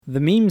The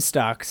meme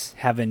stocks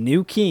have a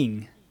new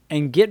king,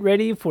 and get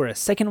ready for a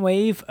second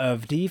wave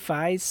of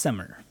DeFi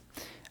summer.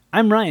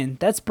 I'm Ryan,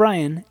 that's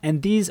Brian,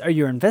 and these are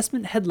your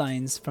investment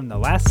headlines from the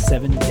last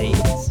 7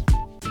 days.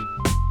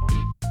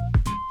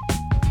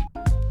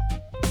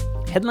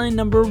 Headline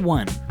number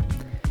 1.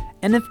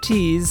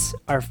 NFTs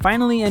are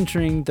finally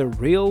entering the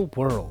real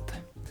world.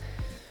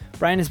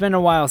 Brian, it's been a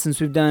while since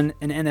we've done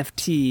an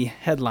NFT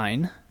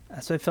headline,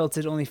 so I felt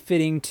it only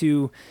fitting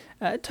to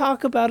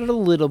talk about it a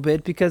little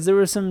bit because there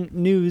was some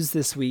news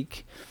this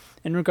week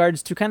in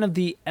regards to kind of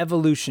the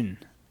evolution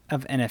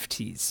of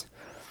NFTs.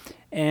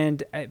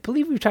 And I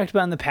believe we've talked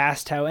about in the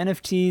past how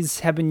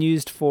NFTs have been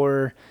used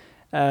for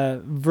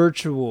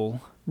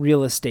virtual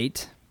real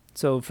estate.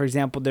 So, for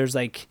example, there's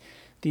like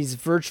these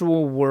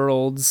virtual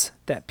worlds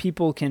that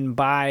people can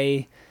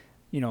buy,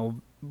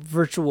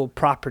 virtual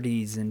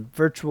properties and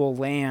virtual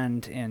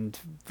land and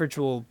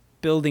virtual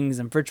buildings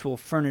and virtual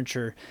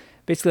furniture.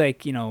 Basically,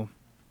 like,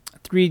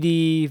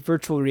 3D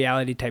virtual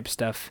reality type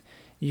stuff.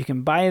 You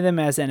can buy them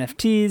as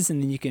NFTs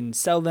and then you can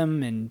sell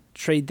them and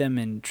trade them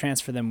and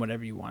transfer them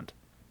whatever you want.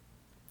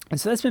 And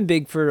so that's been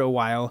big for a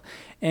while.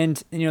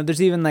 And,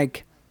 there's even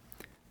like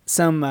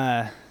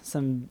some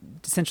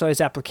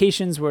decentralized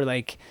applications where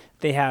like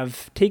they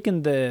have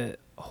taken the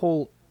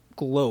whole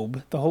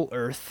globe, the whole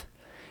earth,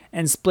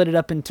 and split it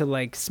up into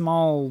like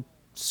small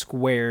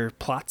square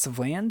plots of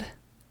land,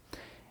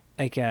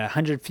 like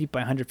 100 feet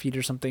by 100 feet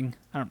or something.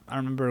 I don't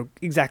remember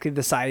exactly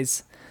the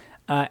size.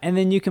 And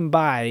then you can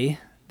buy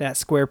that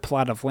square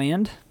plot of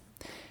land.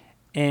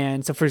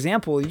 And so, for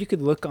example, you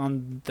could look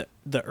on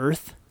the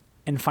earth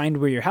and find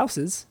where your house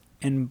is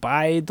and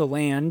buy the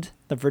land,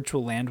 the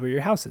virtual land where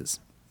your house is.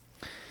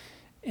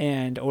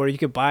 Or you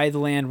could buy the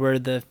land where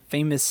the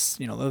famous,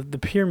 the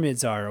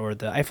pyramids are or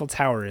the Eiffel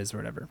Tower is or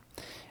whatever.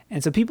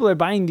 And so people are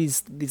buying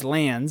these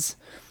lands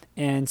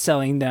and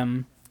selling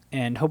them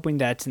and hoping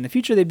that in the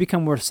future they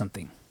become worth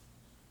something.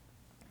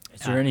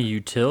 Is there any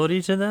utility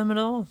to them at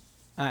all?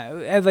 So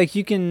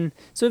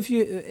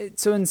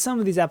in some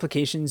of these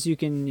applications you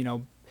can,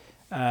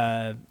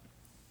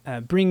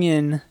 bring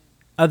in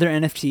other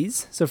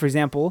NFTs. So for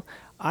example,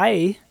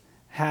 I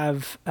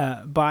have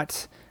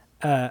bought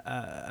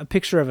a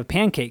picture of a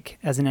pancake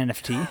as an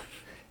NFT.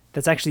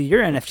 That's actually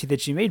your NFT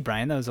that you made,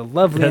 Brian. That was a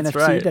lovely That's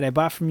NFT right. that I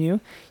bought from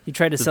you. You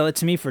tried to sell it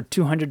to me for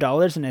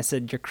 $200, and I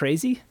said, you're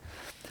crazy.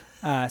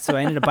 So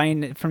I ended up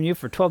buying it from you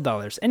for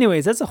 $12.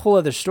 Anyways, that's a whole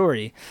other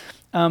story.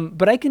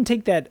 But I can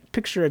take that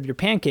picture of your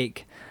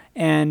pancake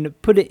and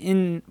put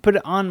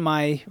it on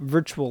my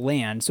virtual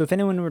land. So if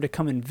anyone were to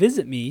come and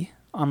visit me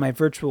on my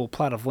virtual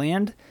plot of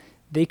land,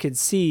 they could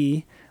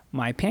see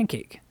my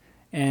pancake.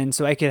 And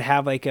so I could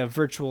have like a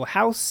virtual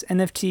house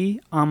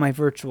NFT on my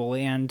virtual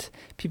land.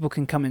 People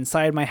can come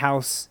inside my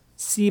house,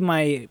 see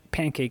my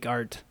pancake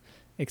art,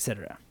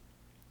 etc.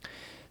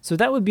 So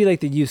that would be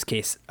like the use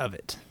case of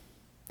it.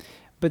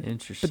 But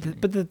Interesting.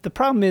 But the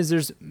problem is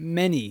there's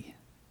many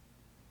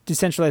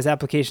decentralized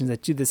applications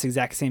that do this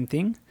exact same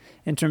thing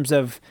in terms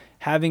of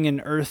having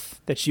an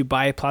earth that you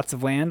buy plots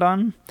of land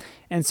on.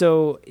 And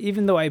so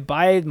even though I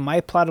buy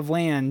my plot of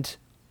land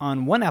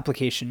on one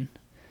application,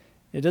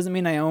 it doesn't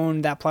mean I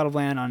own that plot of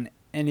land on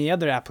any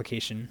other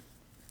application.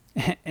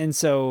 And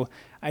so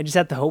I just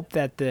have to hope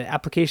that the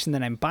application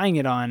that I'm buying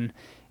it on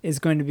is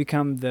going to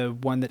become the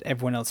one that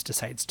everyone else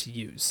decides to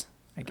use,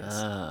 I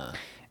guess.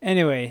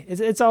 Anyway,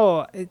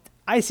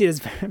 I see it as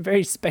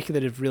very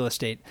speculative real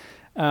estate.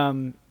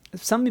 Some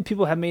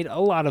people have made a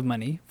lot of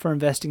money for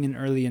investing in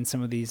early in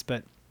some of these,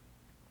 but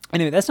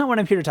anyway, that's not what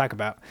I'm here to talk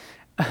about.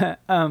 What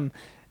I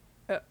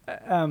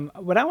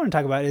want to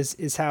talk about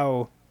is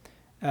how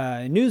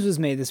news was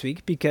made this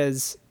week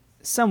because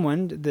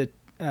a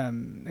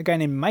guy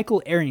named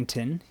Michael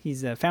Arrington,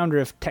 he's a founder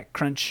of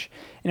TechCrunch.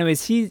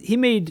 Anyways, he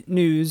made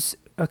news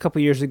a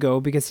couple years ago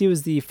because he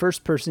was the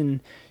first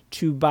person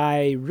to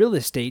buy real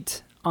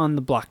estate on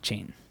the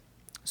blockchain.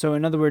 So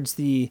in other words,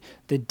 the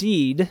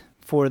deed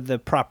for the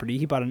property,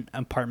 he bought an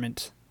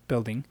apartment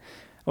building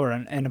or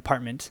an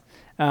apartment.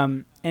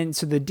 And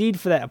so the deed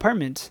for that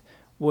apartment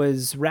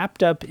was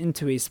wrapped up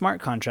into a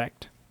smart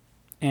contract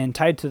and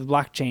tied to the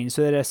blockchain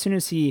so that as soon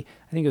as I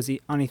think it was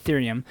on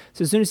Ethereum,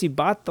 so as soon as he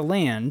bought the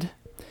land,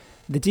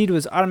 the deed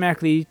was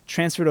automatically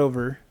transferred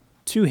over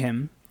to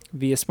him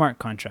via smart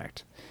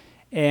contract.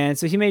 And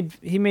so he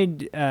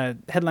made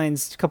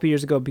headlines a couple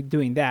years ago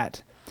doing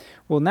that.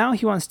 Well, now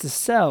he wants to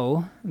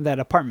sell that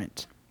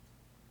apartment.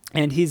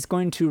 And he's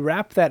going to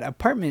wrap that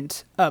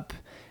apartment up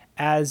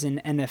as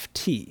an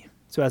NFT,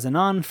 so as a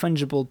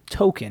non-fungible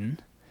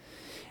token.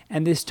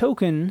 And this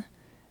token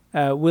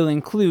will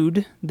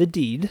include the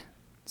deed.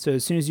 So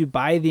as soon as you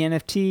buy the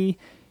NFT,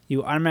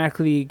 you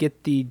automatically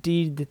get the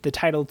deed, the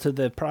title to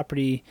the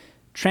property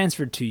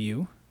transferred to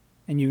you,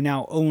 and you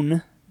now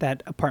own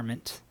that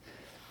apartment.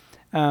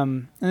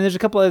 And there's a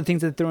couple other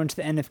things that throw into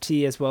the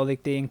NFT as well.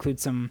 Like they include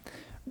some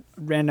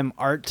random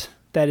art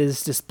that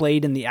is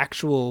displayed in the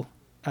actual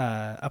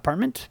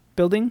apartment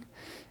building.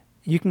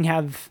 You can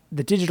have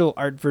the digital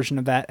art version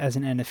of that as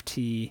an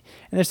NFT,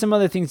 and there's some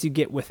other things you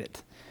get with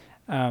it.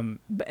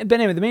 But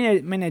anyway,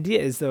 the main idea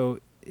is, though,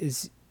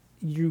 is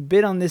you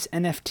bid on this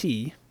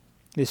NFT,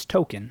 this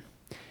token,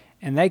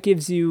 and that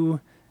gives you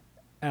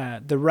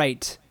the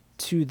right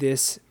to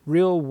this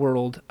real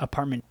world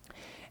apartment.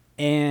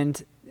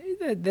 And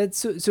that's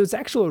so it's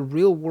actually a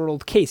real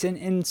world case.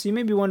 And so you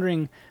may be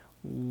wondering,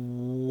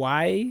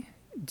 why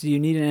do you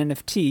need an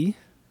NFT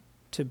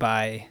to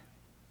buy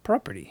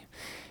property?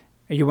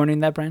 Are you wondering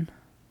that, Brian?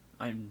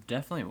 I'm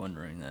definitely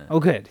wondering that. Oh,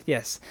 good.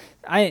 Yes.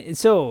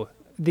 So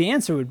the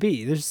answer would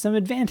be there's some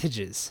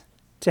advantages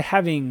to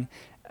having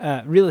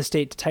real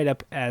estate tied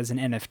up as an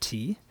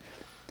NFT.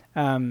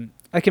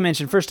 Like I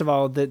mentioned, first of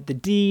all, the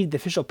deed, the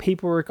official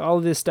paperwork, all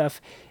of this stuff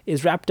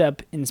is wrapped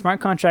up in smart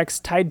contracts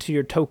tied to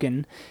your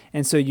token.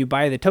 And so you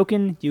buy the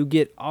token, you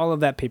get all of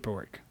that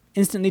paperwork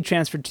instantly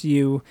transferred to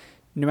you.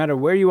 No matter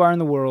where you are in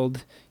the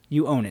world,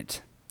 you own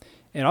it.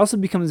 It also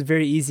becomes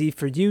very easy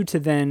for you to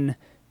then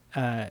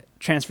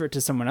transfer it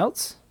to someone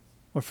else,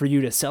 or for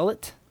you to sell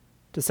it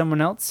to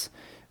someone else.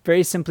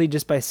 Very simply,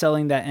 just by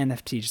selling that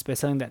NFT, just by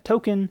selling that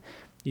token,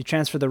 you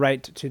transfer the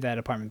right to that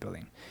apartment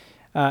building.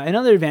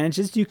 Another advantage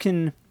is you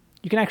can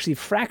actually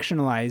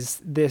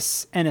fractionalize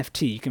this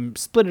NFT. You can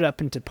split it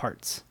up into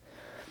parts.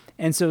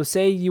 And so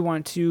say you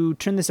want to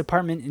turn this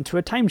apartment into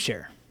a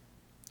timeshare.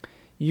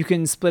 You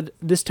can split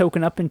this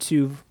token up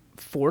into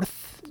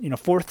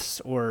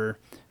fourths or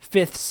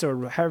fifths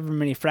or however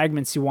many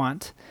fragments you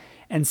want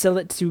and sell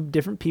it to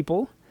different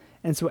people.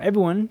 And so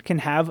everyone can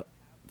have,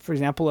 for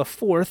example, a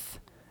fourth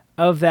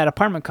of that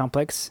apartment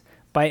complex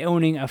by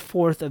owning a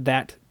fourth of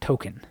that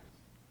token.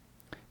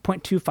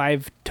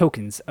 0.25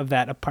 tokens of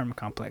that apartment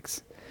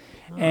complex.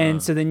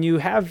 And so then you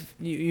have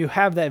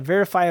that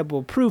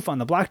verifiable proof on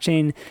the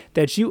blockchain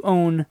that you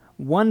own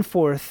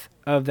 1/4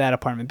 of that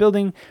apartment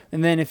building.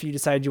 And then if you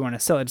decide you want to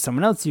sell it to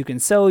someone else, you can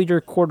sell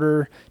your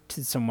quarter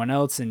to someone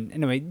else. And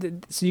anyway,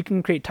 so you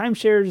can create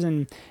timeshares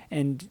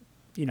and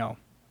you know,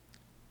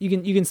 you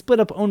can split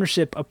up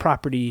ownership of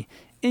property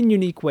in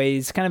unique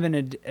ways, kind of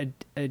in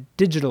a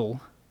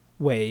digital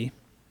way.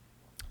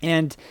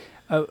 And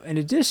in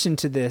addition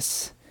to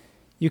this,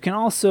 you can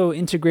also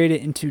integrate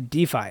it into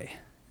DeFi.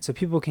 So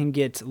people can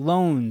get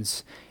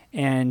loans,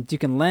 and you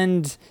can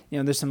lend.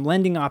 There's some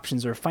lending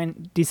options or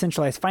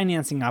decentralized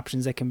financing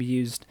options that can be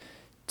used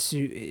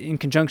in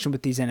conjunction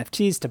with these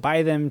NFTs to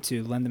buy them,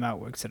 to lend them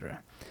out,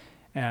 etc.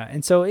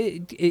 And so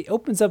it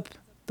opens up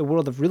the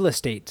world of real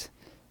estate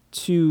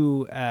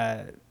to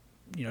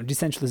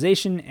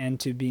decentralization and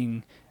to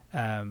being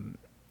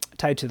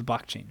tied to the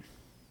blockchain.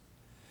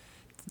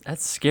 That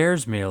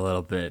scares me a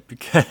little bit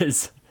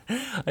because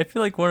I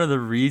feel like one of the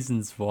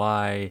reasons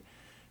why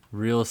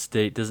real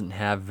estate doesn't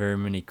have very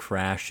many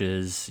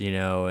crashes,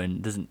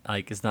 and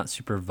it's not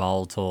super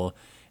volatile,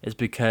 is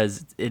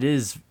because it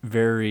is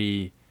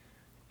very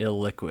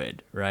illiquid,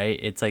 right?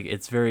 It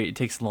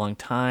takes a long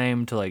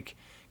time to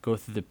go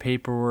through the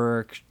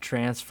paperwork,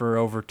 transfer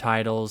over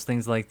titles,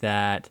 things like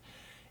that.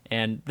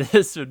 And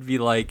this would be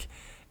it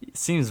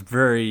seems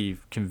very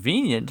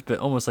convenient, but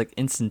almost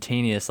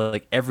instantaneous.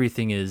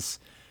 Everything is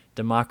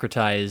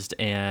democratized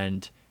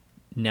and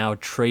now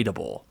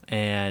tradable.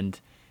 And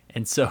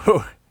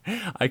so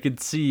I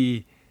could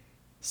see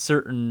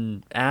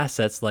certain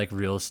assets like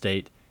real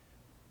estate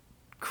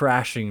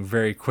crashing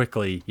very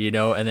quickly,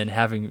 and then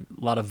having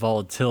a lot of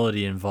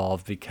volatility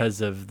involved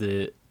because of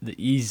the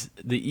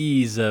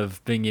ease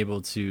of being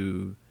able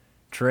to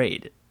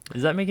trade.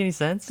 Does that make any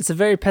sense? It's a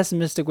very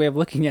pessimistic way of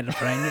looking at it,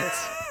 Brian.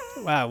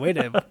 Wow, way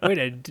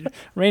to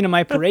rain on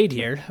my parade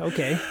here.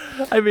 Okay.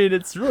 I mean,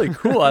 it's really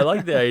cool. I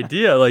like the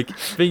idea,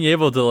 being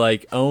able to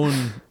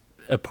own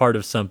a part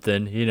of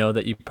something,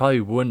 that you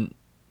probably wouldn't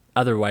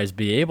otherwise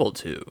be able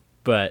to,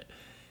 but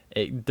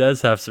it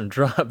does have some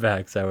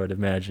drawbacks, I would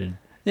imagine.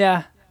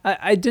 Yeah,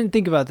 I didn't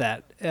think about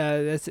that.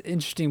 That's an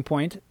interesting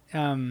point.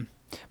 But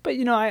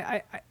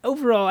I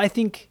overall I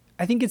think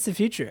it's the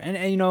future, and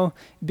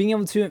being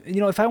able to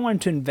if I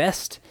wanted to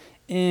invest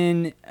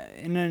in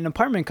an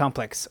apartment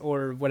complex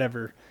or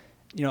whatever,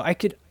 I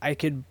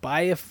could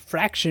buy a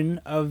fraction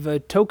of a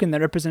token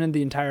that represented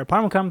the entire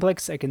apartment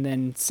complex. I can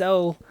then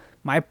sell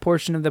my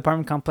portion of the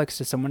apartment complex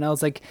to someone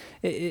else.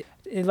 It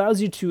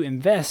allows you to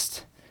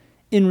invest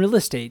in real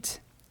estate,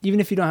 even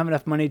if you don't have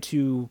enough money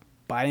to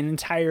buy an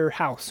entire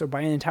house or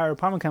buy an entire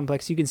apartment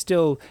complex. You can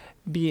still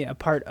be a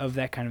part of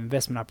that kind of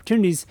investment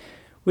opportunities,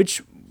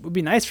 which would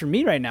be nice for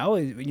me right now.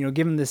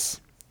 Given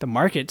the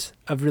market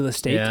of real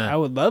estate, I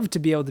would love to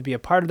be able to be a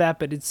part of that,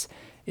 but it's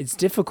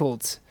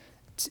difficult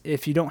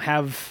if you don't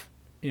have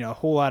a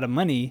whole lot of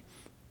money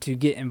to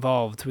get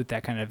involved with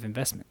that kind of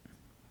investment.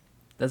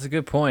 That's a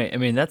good point. I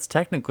mean, that's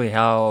technically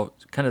how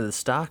kind of the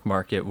stock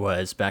market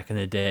was back in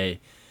the day.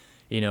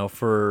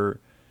 For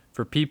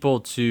people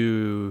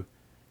to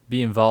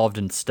be involved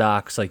in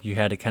stocks, you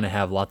had to kind of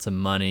have lots of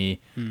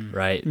money,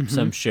 right? Mm-hmm.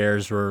 Some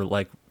shares were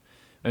look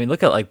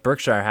at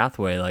Berkshire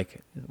Hathaway.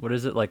 What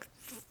is it,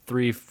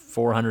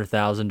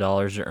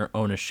 $300,000-$400,000 to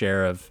own a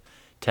share of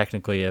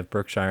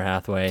Berkshire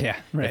Hathaway? Yeah,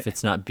 right. If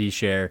it's not B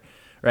share,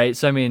 right?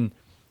 So and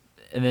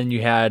then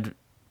you had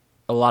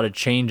a lot of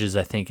changes,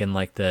 I think, in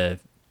the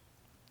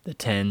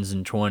 10s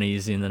and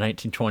 20s, in the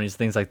 1920s,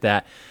 things like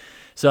that.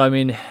 So I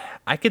mean,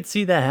 I could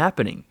see that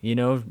happening.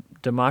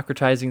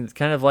 Democratizing,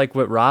 kind of like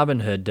what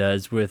Robinhood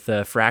does with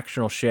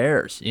fractional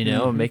shares.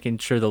 Mm-hmm. Making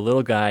sure the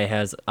little guy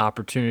has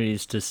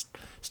opportunities to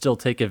still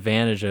take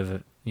advantage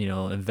of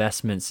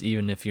investments,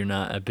 even if you're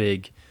not a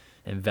big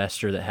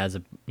investor that has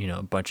a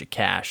bunch of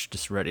cash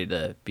just ready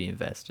to be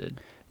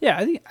invested. Yeah,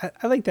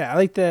 I like that. I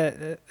like that.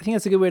 I think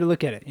that's a good way to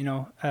look at it.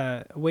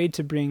 A way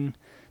to bring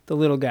the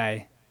little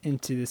guy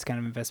into this kind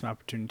of investment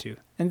opportunity too,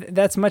 and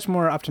that's much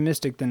more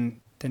optimistic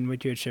than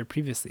what you had shared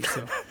previously.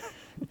 So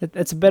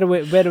that's a better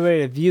way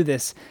to view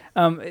this.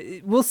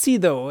 We'll see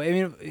though. I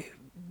mean,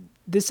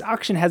 this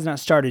auction has not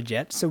started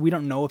yet, so we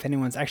don't know if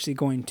anyone's actually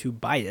going to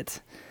buy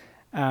it.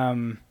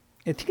 I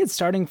think it's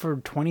starting for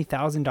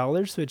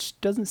 $20,000, which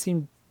doesn't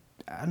seem,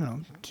 I don't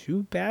know,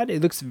 too bad.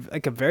 It looks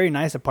like a very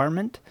nice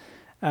apartment.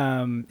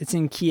 It's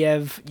in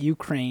Kiev,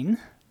 Ukraine.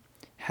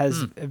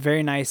 Has a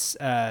very nice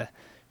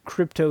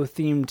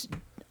crypto-themed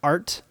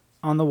art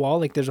on the wall.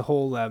 Like there's a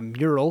whole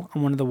mural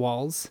on one of the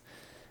walls,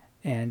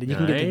 and you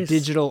can get the Nice.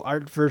 digital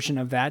art version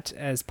of that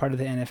as part of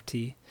the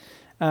NFT.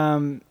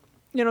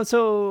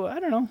 So I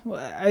don't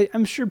know.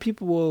 I'm sure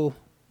people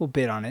will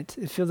bid on it.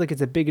 It feels like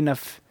it's a big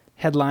enough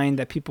headline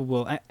that people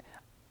will.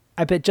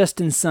 I bet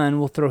Justin Sun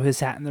will throw his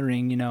hat in the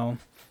ring. Get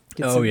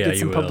You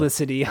some will.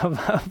 publicity of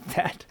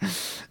that.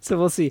 So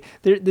we'll see.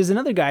 There's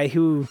another guy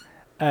who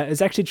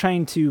is actually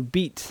trying to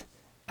beat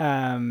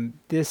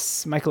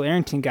this Michael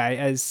Arrington guy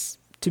as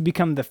to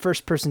become the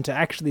first person to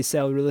actually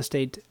sell real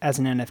estate as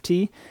an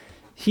NFT.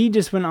 He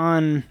just went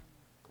on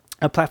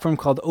a platform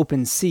called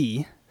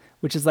OpenSea,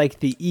 which is like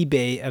the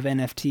eBay of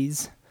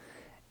NFTs,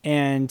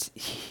 and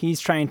he's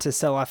trying to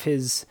sell off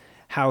his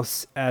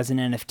house as an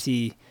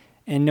NFT,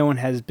 and no one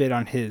has bid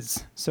on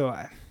his. So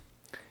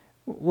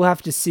we'll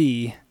have to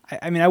see.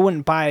 I mean, I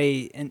wouldn't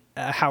buy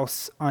a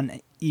house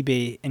on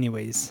eBay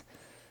anyways.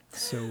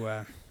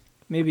 So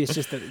maybe it's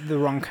just the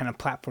wrong kind of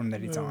platform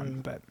that he's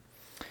on. But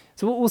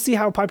so we'll see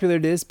how popular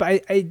it is.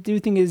 But I do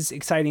think it's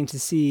exciting to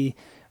see,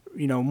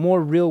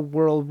 more real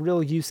world,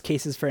 real use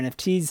cases for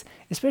NFTs,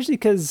 especially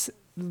because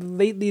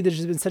lately there's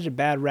just been such a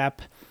bad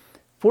rap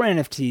for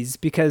NFTs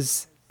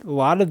because a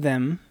lot of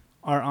them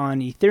are on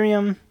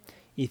Ethereum.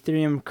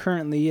 Ethereum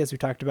currently, as we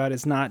talked about,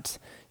 is not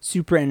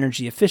super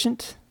energy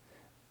efficient.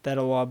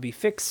 That'll all be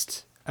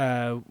fixed.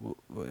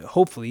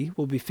 Hopefully,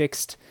 will be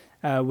fixed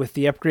with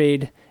the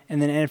upgrade,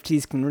 and then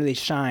NFTs can really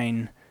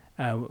shine.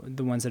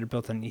 The ones that are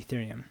built on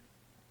Ethereum.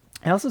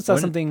 I also saw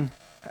something.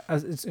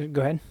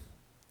 Go ahead.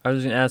 I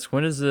was going to ask,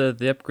 when is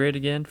the upgrade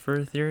again for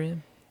Ethereum?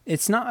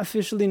 It's not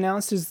officially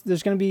announced.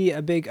 There's going to be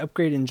a big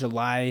upgrade in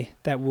July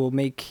that will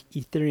make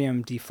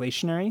Ethereum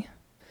deflationary,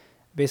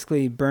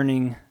 basically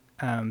burning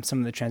some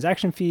of the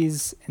transaction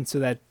fees, and so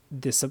that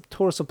the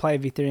total supply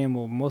of Ethereum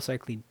will most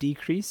likely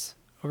decrease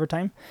over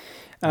time.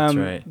 That's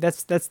right.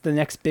 That's the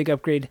next big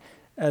upgrade.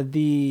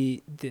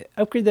 The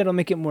upgrade that'll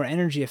make it more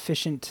energy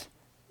efficient,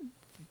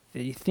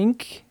 they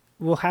think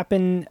will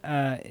happen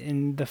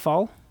in the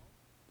fall,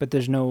 but I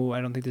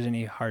don't think there's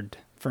any hard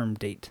firm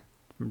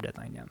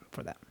deadline yet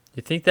for that.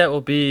 You think that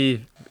will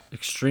be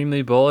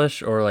extremely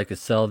bullish or like a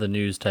sell the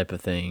news type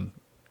of thing?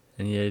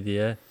 Any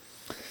idea?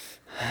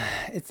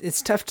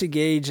 It's tough to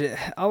gauge.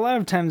 A lot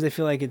of times I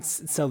feel like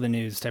it's sell the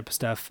news type of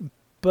stuff.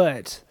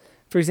 But,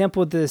 for example,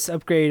 with this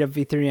upgrade of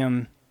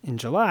Ethereum in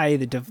July,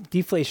 the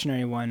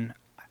deflationary one,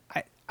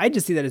 I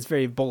just see that as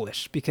very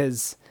bullish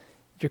because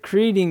you're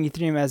creating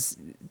Ethereum as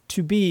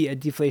to be a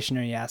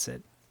deflationary asset.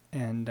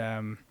 And,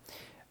 I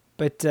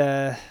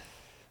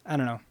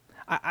don't know.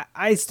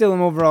 I still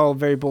am overall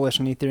very bullish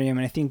on Ethereum,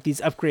 and I think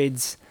these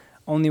upgrades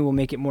only will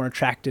make it more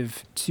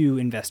attractive to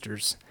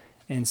investors.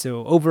 And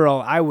so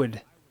overall, I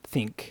would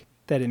think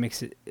that it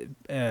makes it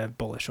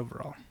bullish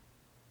overall.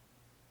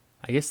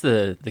 I guess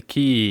the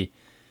key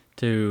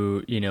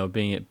to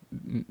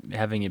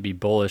having it be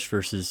bullish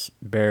versus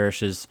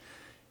bearish is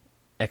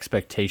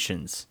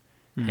expectations.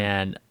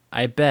 And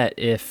I bet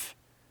if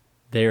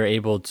they're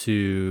able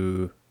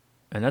to,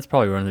 and that's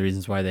probably one of the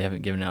reasons why they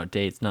haven't given out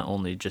dates, not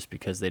only just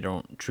because they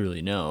don't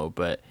truly know,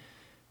 but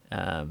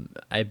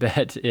I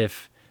bet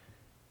if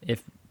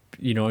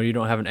you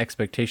don't have an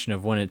expectation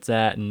of when it's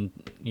at, and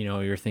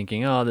you're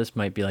thinking, oh, this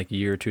might be like a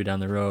year or two down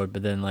the road,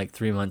 but then like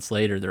 3 months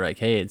later they're like,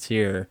 hey, it's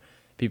here.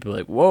 People are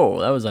like, whoa,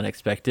 that was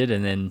unexpected,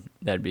 and then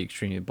that'd be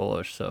extremely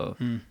bullish. So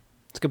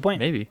It's a good point.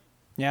 maybe.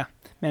 Yeah,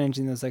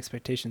 managing those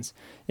expectations.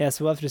 Yeah,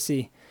 so we'll have to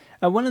see.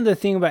 One other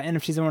thing about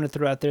NFTs I want to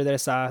throw out there that I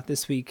saw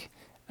this week,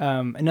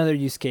 another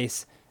use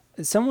case.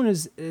 Someone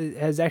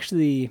has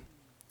actually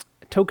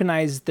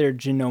tokenized their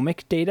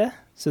genomic data,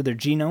 so their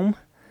genome.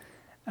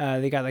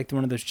 They got like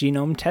one of those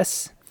genome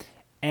tests,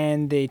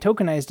 and they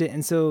tokenized it,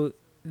 and so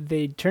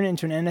they turn it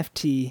into an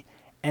NFT,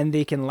 and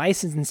they can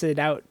license it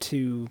out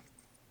to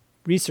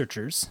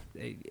researchers.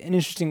 An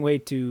interesting way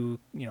to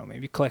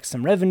maybe collect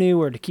some revenue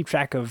or to keep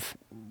track of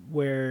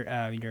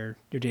where your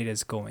data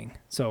is going.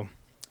 So,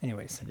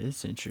 anyways, It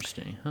is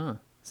interesting, huh?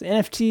 so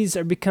NFTs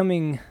are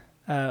becoming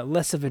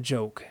less of a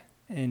joke,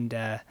 and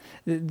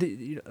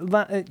you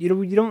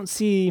don't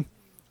see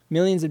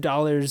millions of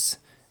dollars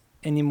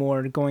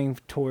anymore going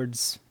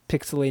towards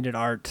pixelated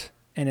art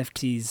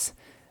NFTs,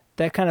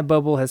 that kind of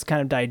bubble has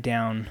kind of died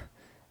down,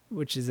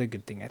 which is a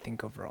good thing, I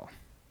think, overall.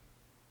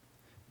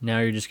 Now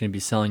you're just going to be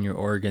selling your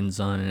organs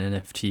on an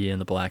NFT in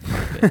the black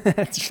market.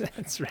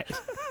 That's right.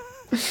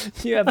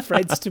 You have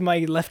rights to my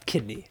left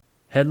kidney.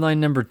 Headline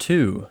number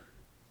 2.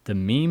 The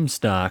meme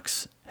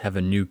stocks have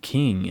a new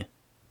king.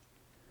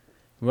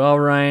 Well,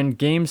 Ryan,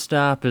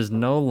 GameStop is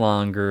no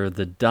longer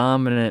the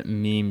dominant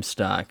meme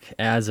stock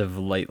as of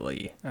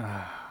lately.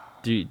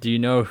 Do you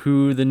know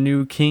who the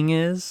new king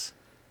is?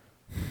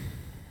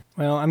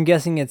 Well, I'm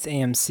guessing it's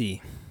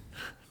AMC.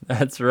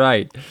 That's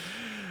right.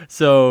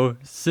 So,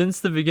 since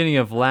the beginning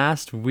of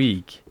last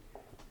week,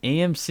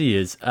 AMC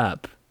is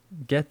up,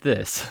 get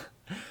this,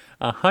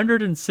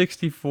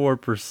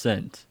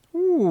 164%.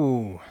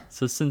 Ooh.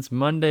 So since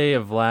Monday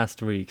of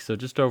last week, so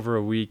just over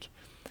a week.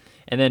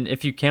 And then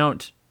if you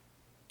count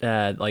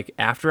like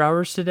after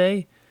hours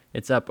today,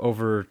 it's up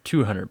over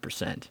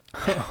 200%.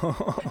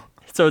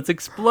 So it's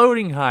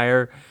exploding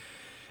higher.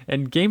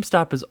 And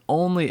GameStop is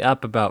only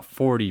up about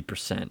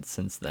 40%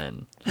 since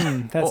then.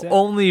 That's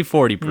only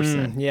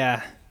 40%.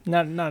 Yeah,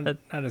 not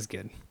as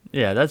good.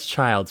 Yeah, that's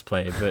child's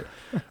play. But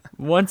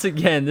once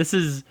again, this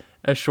is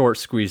a short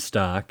squeeze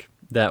stock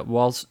that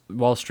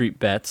Wall Street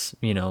Bets,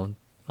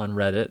 on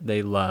Reddit,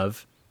 they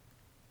love.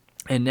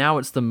 And now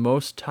it's the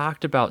most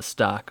talked about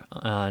stock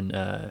on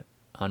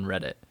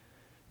Reddit.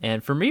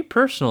 And for me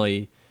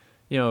personally,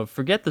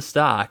 forget the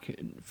stock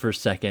for a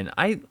second.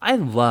 I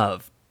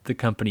love the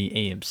company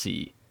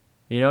AMC.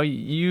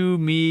 You,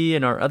 me,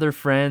 and our other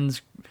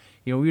friends,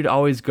 we'd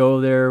always go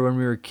there when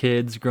we were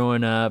kids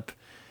growing up.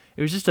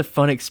 It was just a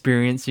fun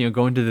experience,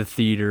 going to the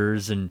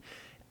theaters, and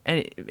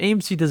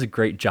AMC does a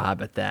great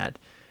job at that.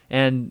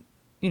 And,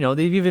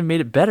 they've even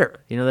made it better.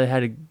 They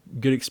had a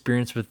good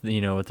experience with,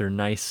 with their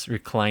nice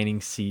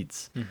reclining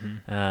seats.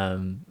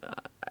 Mm-hmm.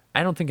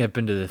 I don't think I've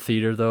been to the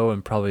theater, though,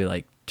 in probably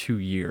like 2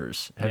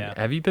 years.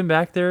 Have you been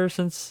back there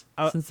since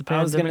the pandemic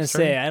I was going to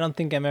say, I don't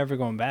think I'm ever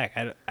going back.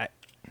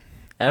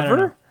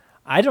 Ever?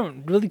 I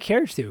don't really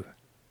care to.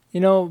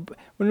 When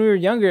we were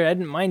younger, I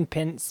didn't mind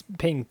paying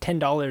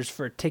 $10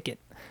 for a ticket.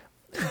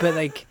 But,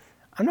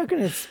 I'm not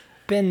going to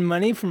spend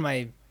money for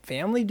my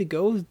family to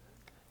go,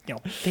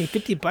 pay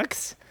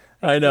 $50.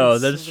 I know,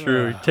 that's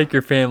true. Take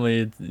your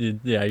family, you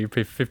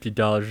pay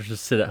 $50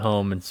 just sit at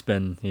home and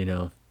spend,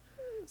 $10.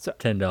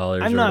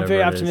 I'm not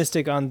very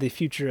optimistic on the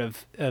future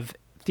of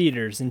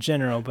theaters in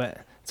general,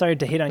 but sorry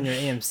to hate on your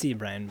AMC,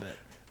 Brian, but...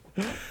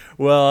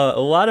 Well, a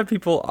lot of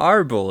people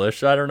are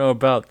bullish. I don't know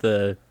about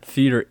the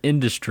theater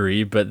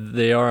industry, but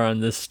they are on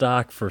this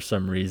stock for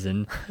some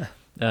reason.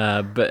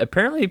 But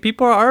apparently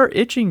people are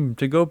itching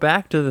to go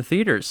back to the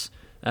theaters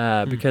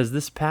because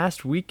this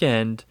past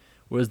weekend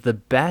was the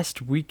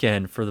best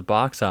weekend for the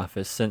box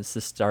office since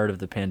the start of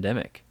the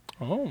pandemic.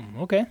 Oh,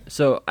 okay.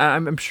 So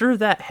I'm sure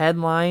that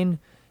headline,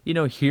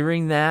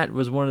 hearing that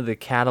was one of the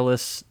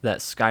catalysts that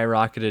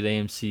skyrocketed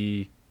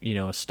AMC,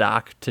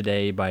 stock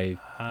today by,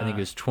 I think it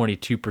was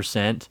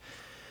 22%.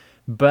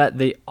 But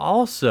they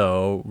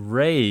also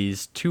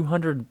raised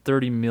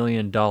 $230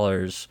 million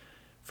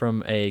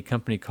from a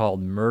company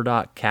called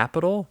Murdoch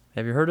Capital.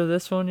 Have you heard of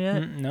this one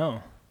yet?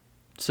 No.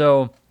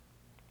 So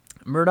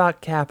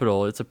Murdoch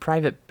Capital, it's a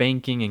private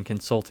banking and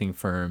consulting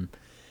firm.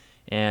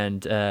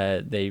 And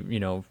they,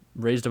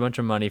 raised a bunch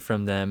of money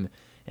from them.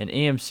 And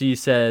AMC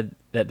said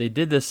that they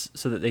did this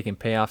so that they can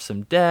pay off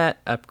some debt,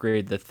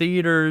 upgrade the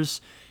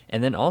theaters,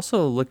 and then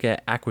also look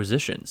at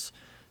acquisitions.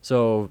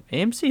 So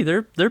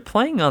AMC, they're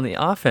playing on the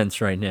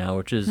offense right now,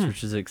 which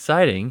is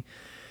exciting.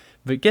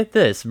 But get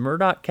this,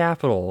 Murdoch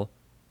Capital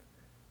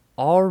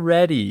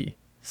already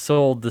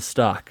sold the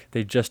stock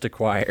they just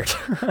acquired.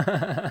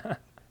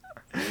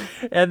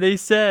 And they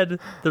said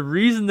the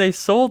reason they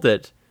sold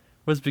it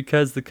was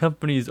because the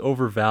company is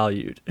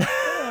overvalued.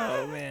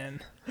 Oh, man.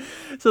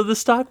 So the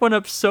stock went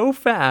up so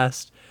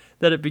fast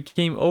that it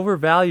became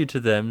overvalued to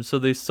them, so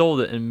they sold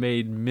it and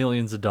made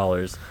millions of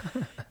dollars.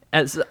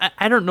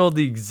 I don't know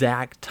the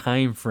exact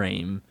time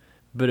frame,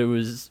 but it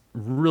was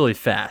really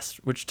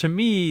fast, which to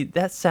me,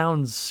 that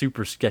sounds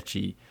super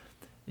sketchy.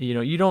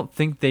 You don't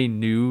think they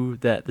knew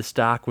that the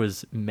stock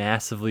was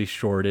massively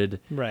shorted.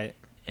 Right.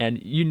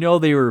 And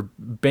they were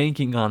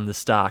banking on the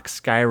stock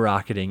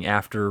skyrocketing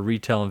after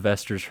retail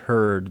investors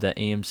heard that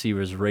AMC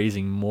was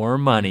raising more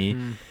money.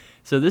 Mm-hmm.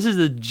 So this is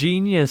a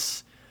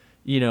genius,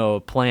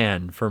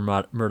 plan for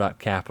Murdoch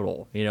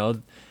Capital.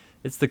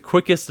 It's the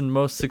quickest and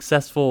most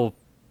successful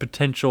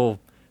potential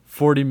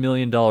 $40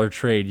 million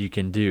trade you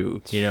can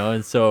do,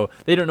 and so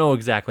they don't know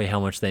exactly how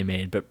much they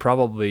made, but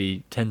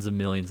probably tens of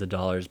millions of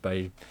dollars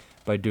by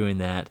doing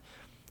that.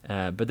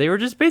 But they were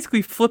just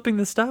basically flipping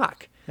the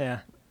stock. Yeah.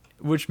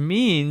 Which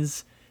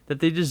means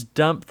that they just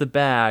dumped the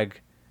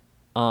bag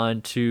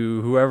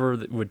onto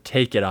whoever would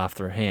take it off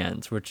their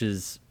hands, which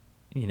is,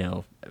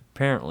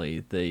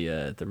 apparently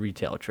the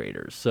retail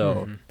traders.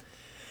 So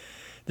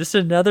just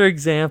another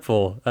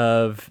example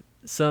of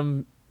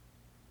some,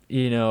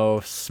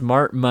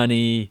 smart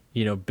money,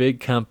 big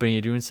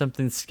company doing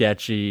something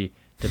sketchy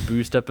to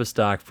boost up a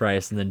stock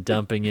price and then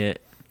dumping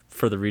it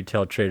for the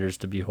retail traders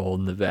to be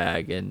holding the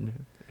bag,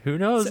 and who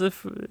knows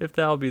if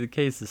that'll be the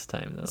case this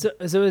time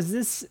though. So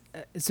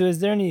is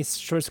there any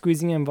short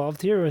squeezing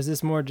involved here, or is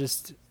this more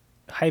just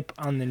hype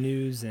on the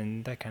news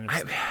and that kind of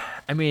stuff?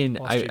 I mean,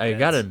 Wall Street I bets.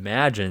 gotta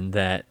imagine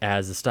that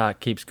as the stock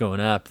keeps going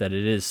up, that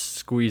it is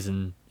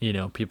squeezing,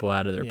 people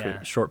out of their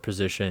Yeah. short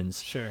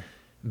positions. Sure.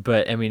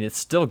 But I mean, it's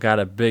still got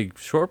a big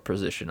short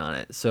position on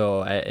it,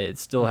 so it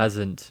still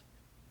hasn't,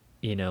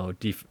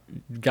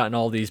 gotten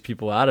all these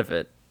people out of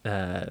it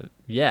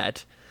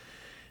yet.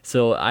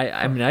 So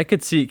I mean, I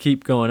could see it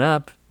keep going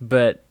up,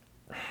 but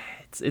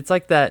it's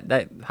like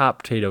that hot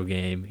potato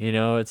game,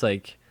 It's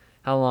like,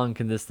 how long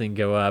can this thing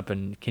go up,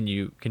 and can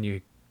you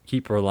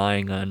keep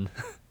relying on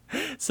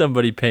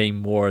somebody paying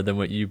more than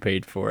what you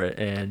paid for it?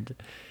 And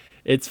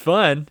it's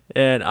fun,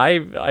 and I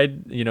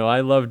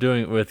love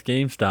doing it with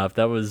GameStop.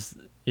 That was,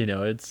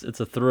 it's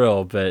a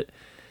thrill, but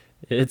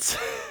it's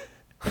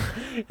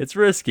it's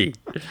risky.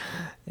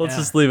 Let's Yeah.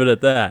 just leave it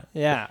at that.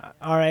 Yeah,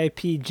 RIP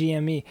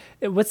GME.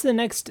 What's the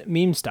next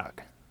meme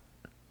stock?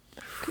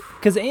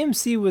 Because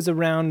AMC was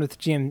around with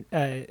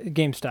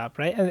GameStop,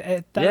 right? I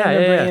remember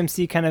yeah.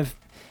 AMC kind of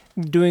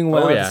doing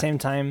well at yeah. the same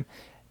time.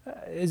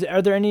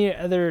 Are there any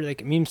other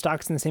like meme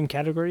stocks in the same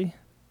category?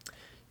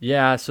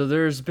 Yeah, so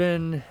there's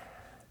been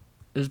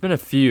a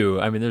few.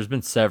 I mean, there's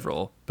been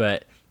several,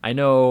 but I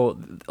know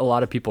a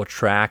lot of people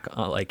track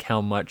like how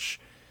much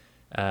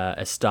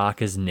a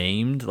stock is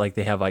named. Like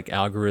they have like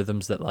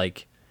algorithms that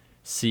like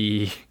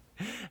see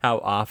how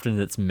often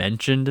it's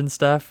mentioned and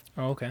stuff.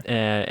 Oh, okay.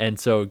 And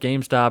so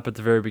GameStop at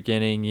the very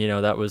beginning,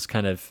 that was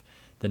kind of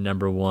the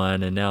number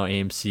one, and now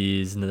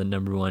AMC's the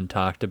number one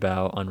talked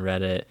about on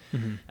Reddit.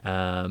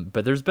 Mm-hmm.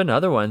 But there's been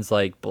other ones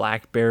like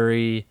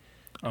BlackBerry,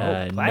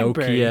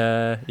 BlackBerry.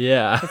 Nokia.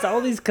 Yeah. It's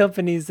all these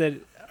companies that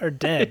are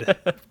dead,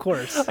 of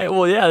course.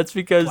 Well, yeah, it's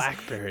because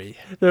BlackBerry.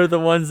 they're the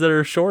ones that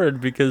are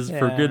shorted because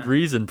for good Yeah.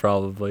 reason,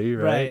 probably,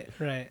 right?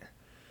 Right.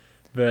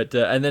 But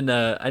and then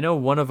I know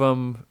one of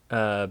them,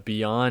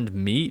 Beyond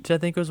Meat, I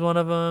think was one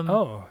of them.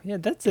 Oh, yeah,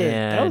 that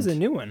was a And-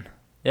 new one.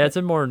 Yeah, it's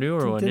a more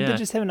newer one. Didn't Yeah, they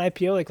just have an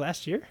IPO like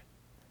last year?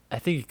 I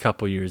think a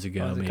couple years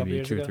ago, Was it a couple maybe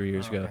years 2 or ago? 3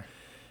 years Oh, ago. okay.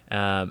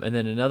 And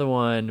then another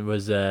one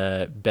was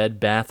Bed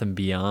Bath and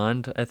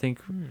Beyond. I think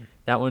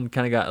that one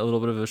kind of got a little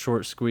bit of a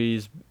short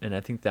squeeze, and I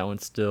think that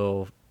one's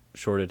still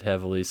shorted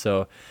heavily.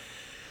 So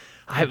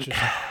Interesting.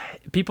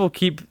 people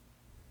keep,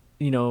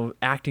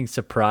 acting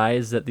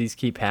surprised that these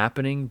keep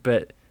happening,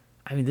 but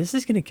I mean, this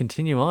is going to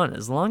continue on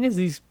as long as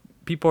these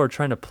people are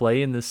trying to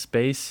play in this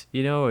space,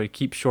 or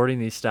keep shorting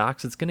these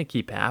stocks. It's going to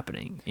keep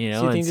happening, So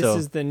you think this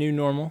is the new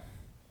normal?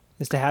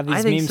 Is to have I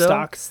these think meme so.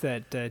 stocks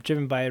that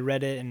driven by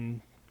Reddit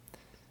and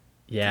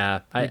Yeah,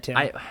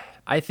 retail.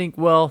 I think,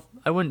 well,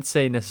 I wouldn't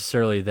say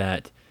necessarily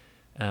that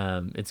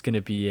it's going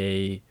to be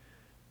a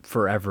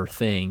forever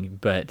thing,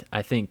 but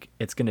I think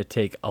it's going to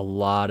take a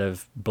lot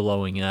of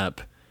blowing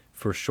up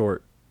for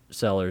short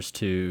sellers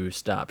to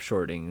stop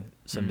shorting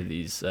some of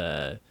these,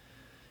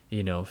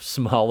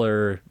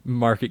 smaller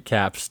market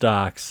cap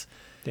stocks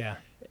yeah.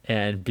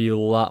 and be a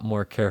lot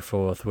more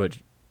careful with what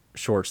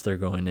shorts they're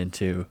going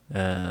into.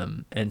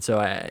 And so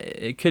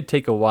it could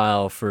take a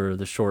while for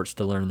the shorts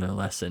to learn their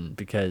lesson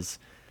because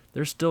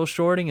they're still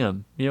shorting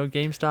them.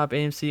 GameStop,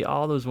 AMC,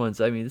 all those ones.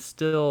 I mean, it's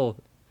still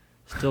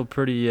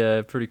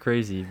pretty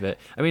crazy. But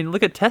I mean,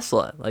 look at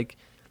Tesla. Like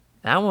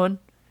that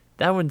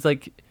one's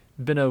like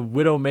been a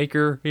widow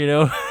maker,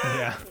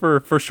 Yeah.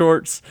 for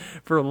shorts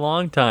for a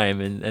long time,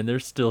 and they're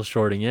still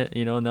shorting it.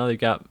 Now they've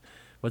got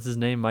what's his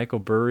name, Michael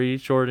Burry,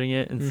 shorting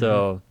it, and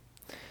so.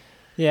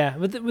 Yeah,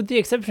 with the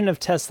exception of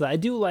Tesla, I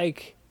do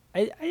like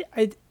I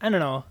don't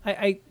know.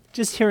 I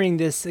just hearing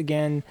this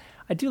again,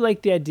 I do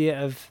like the idea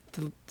of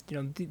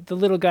the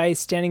little guys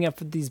standing up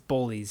for these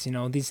bullies.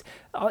 Everyone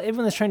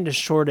that's trying to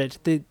short it,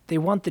 they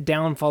want the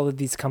downfall of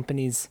these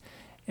companies,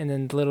 and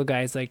then the little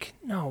guys like,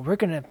 no, we're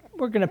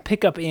gonna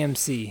pick up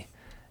AMC,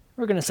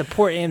 we're gonna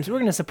support AMC, we're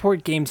gonna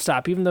support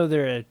GameStop, even though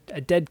they're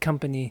a dead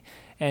company,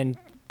 and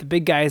the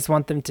big guys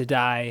want them to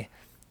die.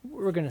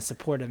 We're gonna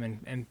support them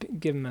and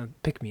give them a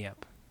pick me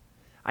up.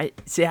 I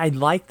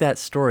like that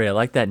story. I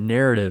like that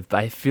narrative, but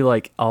I feel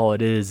like all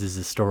it is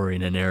a story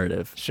and a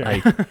narrative. Sure.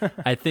 Like,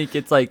 I think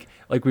it's like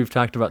we've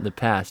talked about in the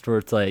past, where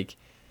it's like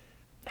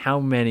how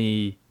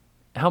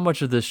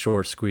much of this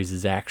short squeeze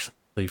is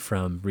actually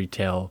from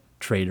retail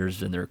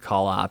traders and their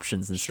call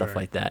options and stuff Sure.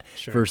 like that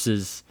Sure.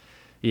 versus,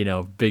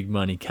 big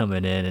money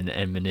coming in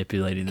and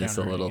manipulating this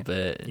a Countering little it.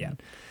 bit. And Yeah.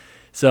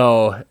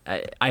 So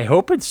I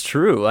hope it's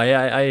true.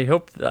 I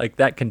hope like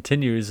that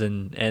continues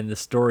and the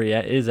story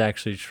is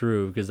actually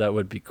true, because that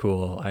would be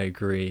cool. I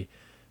agree,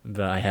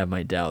 but I have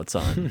my doubts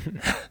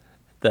on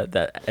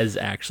that is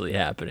actually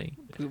happening.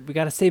 We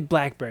got to save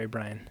BlackBerry,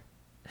 Brian.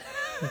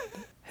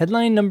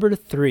 Headline number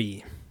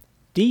 3.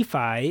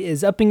 DeFi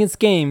is upping its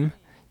game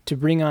to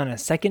bring on a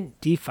second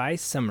DeFi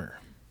summer.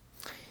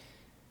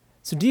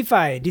 So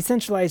DeFi,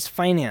 decentralized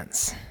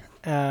finance.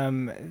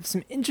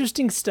 Some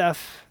interesting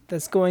stuff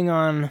that's going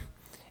on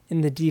in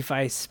the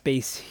DeFi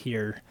space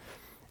here.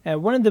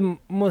 One of the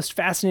most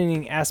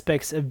fascinating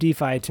aspects of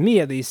DeFi, to me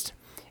at least,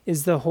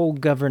 is the whole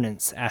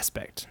governance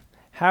aspect.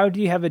 How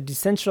do you have a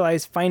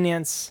decentralized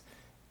finance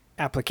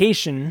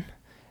application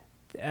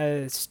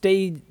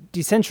stay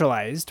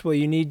decentralized? Well,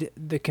 you need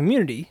the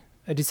community,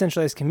 a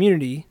decentralized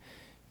community,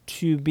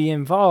 to be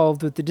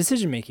involved with the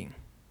decision making,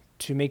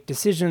 to make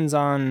decisions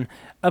on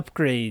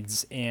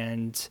upgrades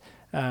and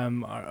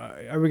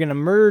are we going to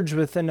merge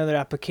with another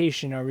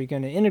application? Are we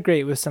going to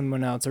integrate with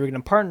someone else? Are we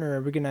going to partner?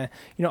 Are we going to,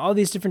 all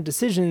these different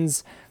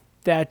decisions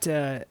that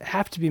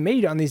have to be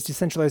made on these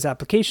decentralized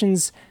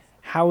applications.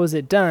 How is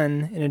it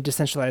done in a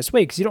decentralized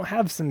way? Because you don't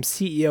have some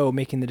CEO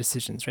making the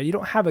decisions, right? You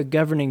don't have a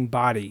governing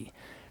body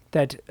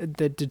that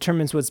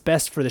determines what's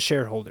best for the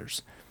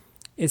shareholders.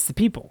 It's the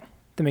people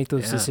that make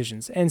those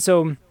decisions. And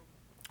so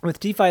with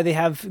DeFi, they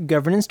have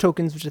governance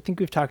tokens, which I think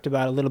we've talked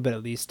about a little bit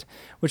at least,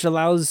 which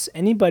allows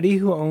anybody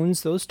who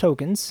owns those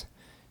tokens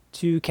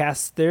to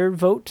cast their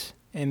vote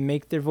and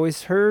make their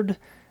voice heard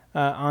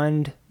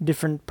on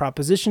different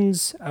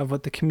propositions of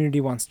what the community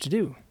wants to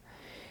do.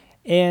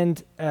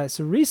 And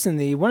so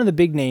recently, one of the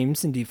big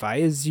names in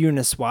DeFi is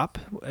Uniswap.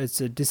 It's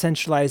a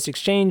decentralized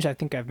exchange. I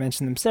think I've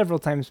mentioned them several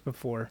times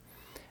before.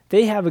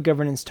 They have a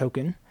governance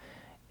token,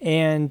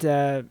 and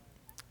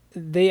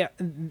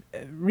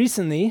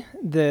recently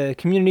the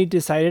community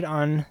decided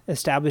on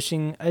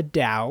establishing a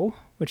DAO,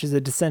 which is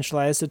a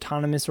decentralized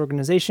autonomous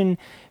organization,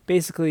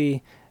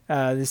 basically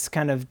this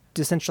kind of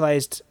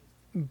decentralized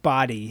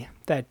body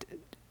that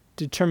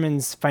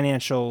determines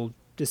financial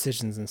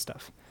decisions and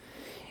stuff.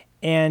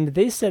 And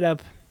they set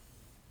up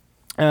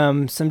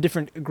some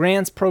different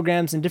grants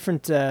programs and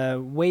different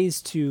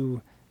ways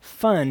to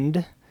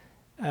fund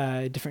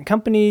different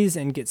companies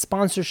and get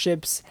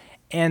sponsorships,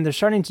 and they're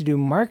starting to do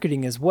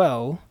marketing as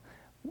well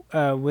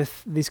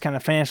with these kind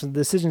of financial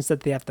decisions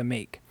that they have to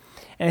make.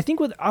 And I think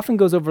what often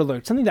goes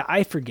overlooked, something that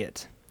I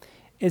forget,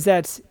 is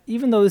that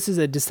even though this is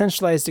a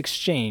decentralized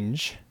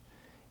exchange,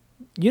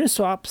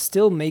 Uniswap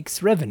still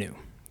makes revenue.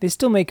 They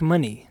still make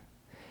money.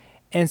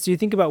 And so you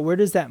think about, where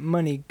does that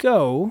money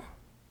go?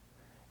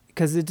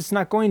 Because it's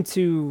not going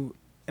to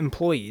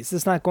employees.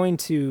 It's not going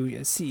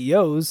to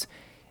CEOs.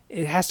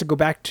 It has to go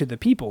back to the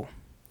people.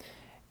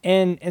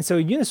 And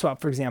so Uniswap,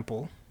 for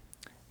example,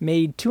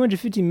 made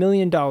 $250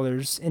 million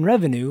in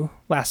revenue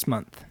last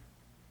month.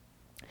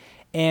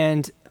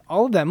 And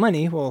all of that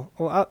money,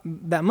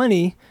 that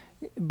money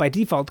by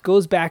default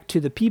goes back to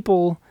the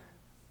people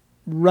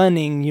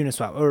running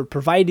Uniswap or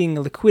providing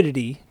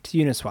liquidity to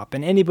Uniswap.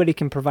 And anybody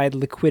can provide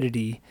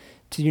liquidity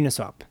to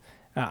Uniswap.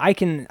 I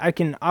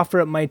can offer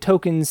up my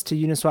tokens to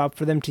Uniswap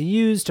for them to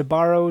use, to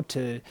borrow,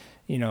 to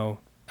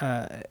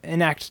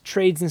enact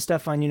trades and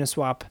stuff on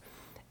Uniswap,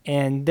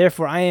 and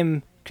therefore I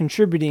am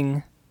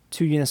contributing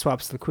to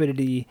Uniswap's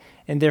liquidity,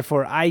 and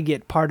therefore I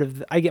get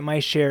my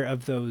share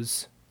of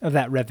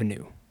that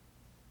revenue.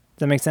 Does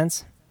that make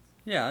sense?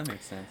 Yeah, that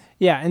makes sense.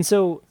 Yeah, and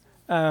so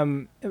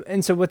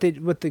what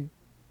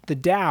the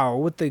DAO,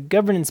 what the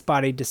governance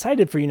body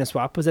decided for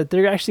Uniswap was that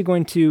they're actually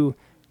going to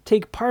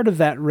take part of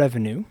that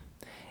revenue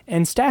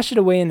and stash it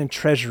away in a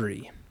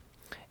treasury.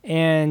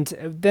 And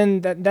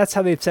then that's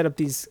how they've set up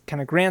these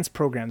kind of grants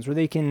programs where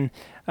they can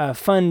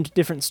fund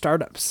different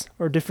startups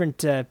or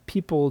different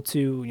people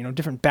to,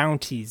 different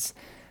bounties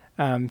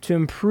to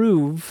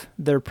improve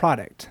their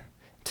product,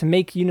 to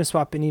make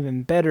Uniswap an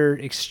even better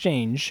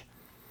exchange.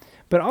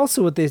 But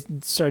also what they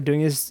started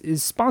doing is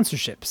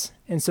sponsorships.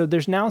 And so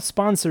there's now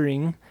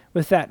sponsoring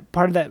with that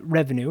part of that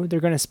revenue. They're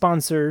going to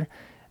sponsor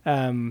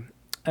an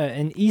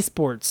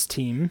esports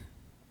team.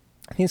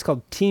 I think it's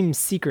called Team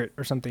Secret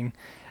or something.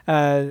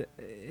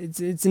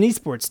 It's an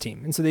esports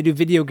team. And so they do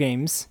video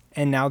games,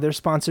 and now they're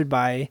sponsored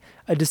by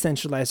a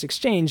decentralized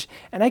exchange.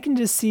 And I can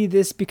just see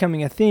this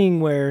becoming a thing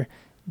where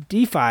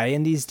DeFi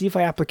and these DeFi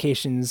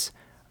applications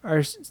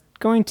are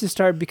going to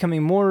start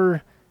becoming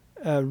more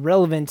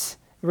relevant.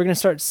 We're going to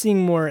start seeing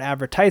more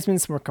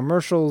advertisements, more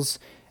commercials.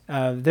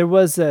 There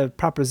was a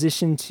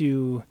proposition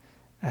to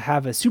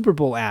have a Super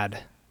Bowl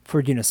ad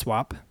for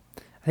Uniswap.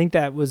 I think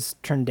that was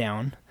turned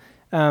down.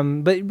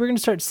 But we're going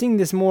to start seeing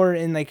this more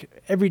in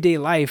like everyday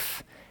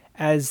life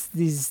as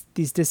these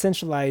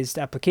decentralized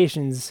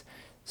applications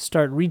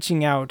start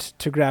reaching out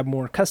to grab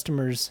more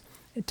customers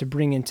to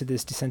bring into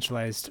this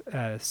decentralized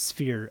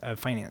sphere of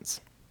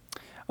finance.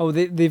 Oh,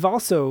 they've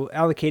also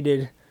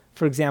allocated,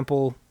 for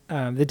example,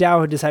 the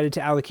DAO had decided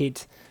to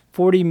allocate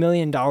 $40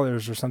 million or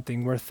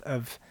something worth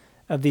of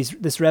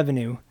this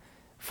revenue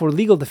for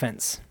legal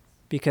defense,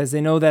 because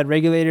they know that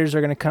regulators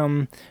are going to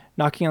come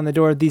knocking on the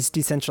door of these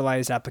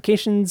decentralized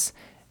applications.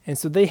 And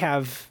so they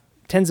have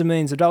tens of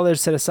millions of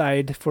dollars set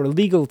aside for a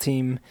legal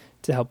team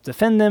to help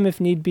defend them if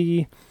need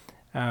be.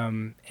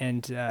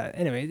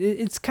 Anyway,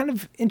 it's kind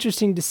of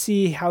interesting to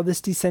see how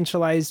this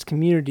decentralized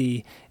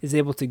community is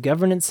able to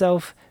govern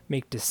itself,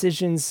 make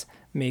decisions,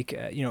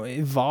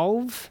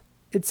 evolve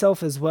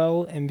itself as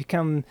well, and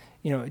become,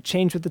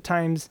 change with the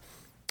times.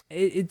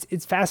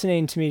 It's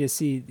fascinating to me to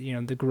see,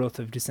 the growth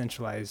of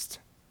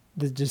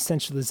the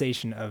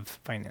decentralization of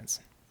finance.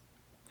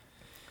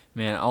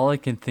 Man, all I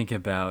can think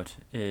about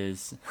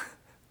is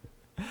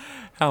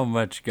how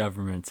much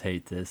governments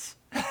hate this.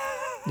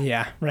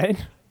 Yeah,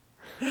 right?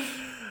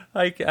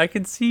 I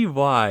can see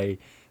why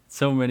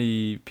so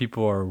many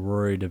people are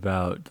worried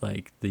about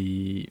like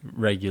the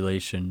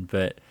regulation,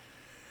 but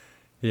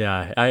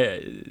yeah,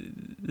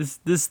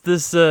 this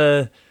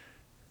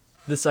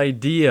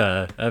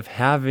idea of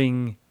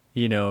having,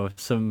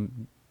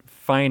 some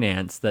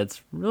finance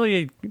that's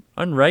really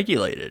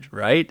unregulated,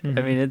 right?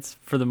 I mean, it's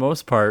for the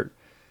most part,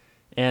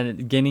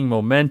 and gaining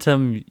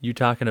momentum. You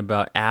talking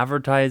about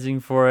advertising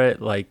for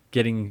it, like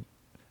getting,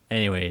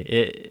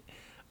 anyway,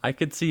 I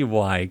could see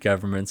why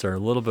governments are a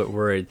little bit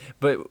worried.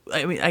 But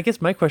I mean, I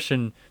guess my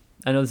question,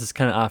 I know this is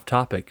kind of off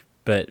topic,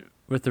 but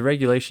with the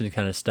regulation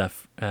kind of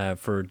stuff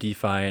for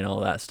DeFi and all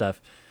that stuff,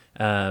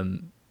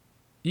 do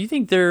you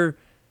think the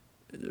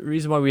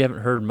reason why we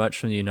haven't heard much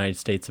from the United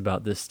States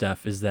about this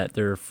stuff is that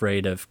they're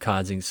afraid of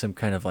causing some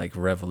kind of like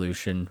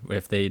revolution?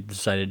 If they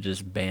decided to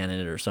just ban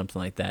it or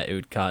something like that, it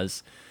would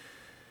cause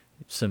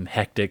some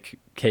hectic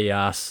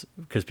chaos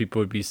because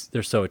people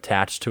they're so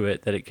attached to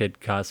it that it could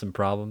cause some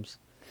problems.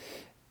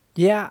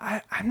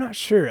 Yeah, I'm not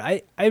sure.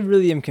 I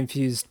really am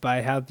confused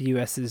by how the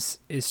U.S.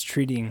 is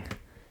treating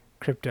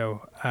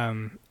crypto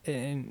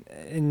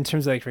in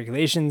terms of like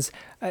regulations.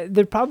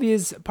 There probably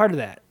is part of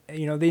that.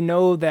 They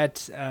know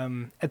that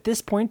at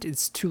this point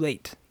it's too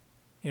late.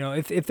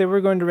 If they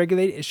were going to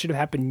regulate, it should have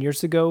happened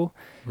years ago.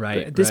 Right.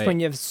 But at this point,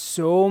 you have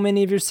so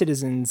many of your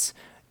citizens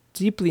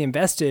deeply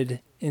invested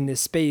in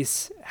this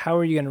space. How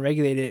are you going to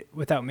regulate it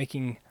without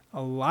making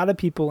a lot of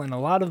people and a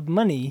lot of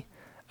money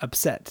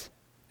upset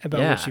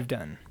about what you've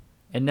done?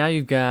 And now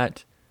you've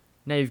got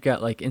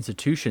like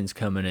institutions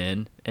coming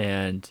in,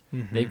 and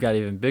they've got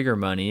even bigger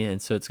money,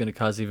 and so it's going to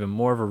cause even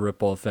more of a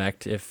ripple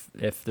effect if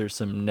there's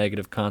some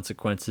negative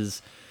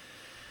consequences.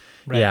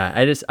 Right.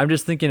 Yeah, I'm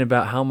just thinking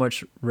about how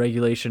much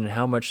regulation and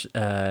how much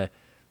the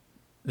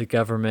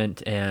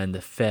government and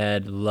the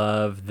Fed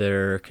love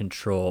their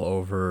control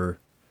over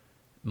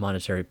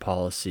monetary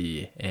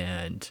policy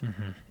and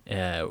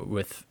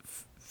with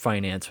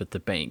finance with the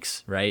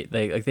banks, right?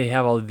 They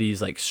have all of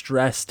these like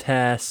stress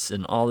tests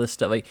and all this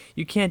stuff. Like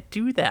you can't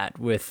do that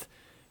with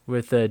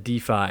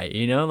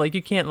DeFi, like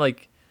you can't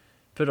like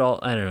put all,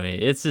 I don't know.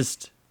 It's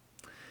just,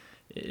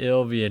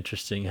 it'll be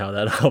interesting how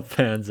that all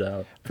pans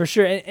out. For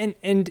sure. And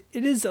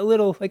it is a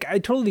little like, I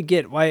totally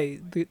get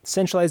why the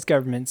centralized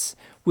governments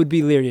would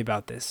be leery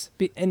about this.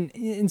 And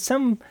in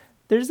some,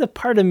 there's a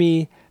part of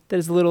me that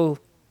is a little,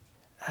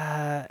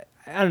 I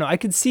don't know. I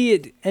could see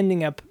it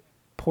ending up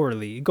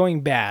poorly,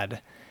 going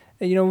bad.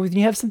 When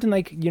you have something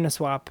like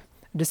Uniswap,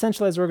 a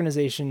decentralized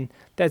organization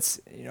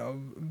that's,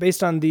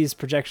 based on these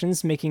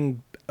projections,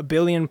 making $1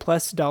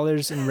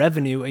 billion+ in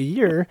revenue a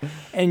year,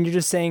 and you're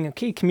just saying,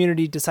 okay,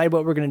 community, decide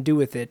what we're going to do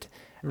with it.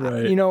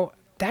 Right.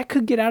 That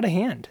could get out of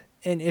hand.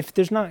 And if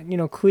there's not,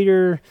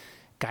 clear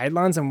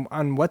guidelines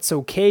on what's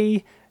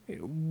okay,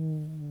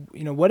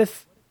 what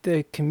if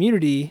the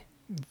community,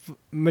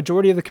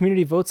 majority of the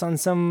community votes on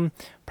some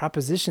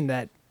proposition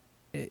that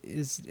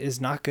is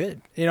not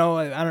good.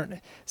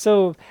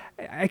 So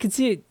I could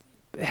see it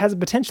has a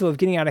potential of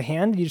getting out of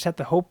hand. You just have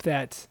to hope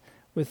that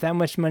with that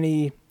much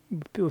money,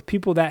 with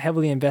people that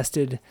heavily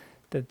invested,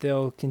 that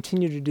they'll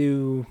continue to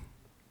do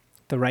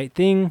the right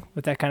thing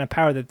with that kind of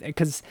power,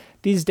 because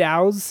these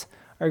DAOs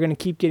are going to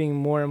keep getting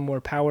more and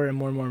more power and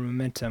more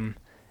momentum,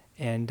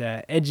 and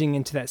edging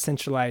into that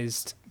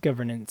centralized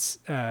governance,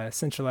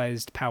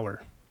 centralized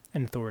power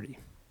and authority.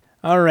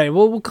 All right,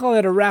 well, we'll call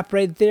it a wrap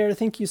right there.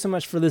 Thank you so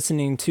much for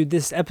listening to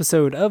this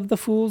episode of the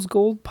Fool's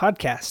Gold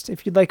podcast.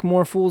 If you'd like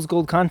more Fool's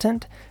Gold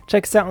content,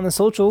 check us out on the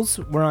socials.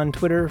 We're on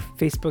Twitter,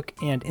 Facebook,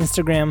 and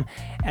Instagram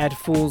at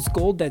Fool's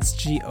Gold. That's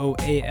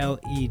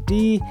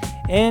GOALED.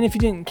 And if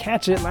you didn't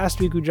catch it, last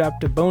week we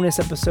dropped a bonus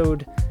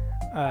episode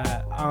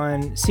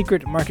on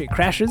secret market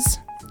crashes,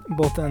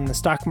 both on the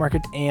stock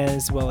market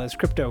as well as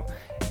crypto.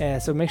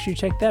 So make sure you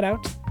check that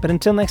out. But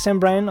until next time,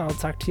 Brian, I'll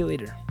talk to you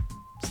later.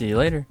 See you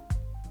later.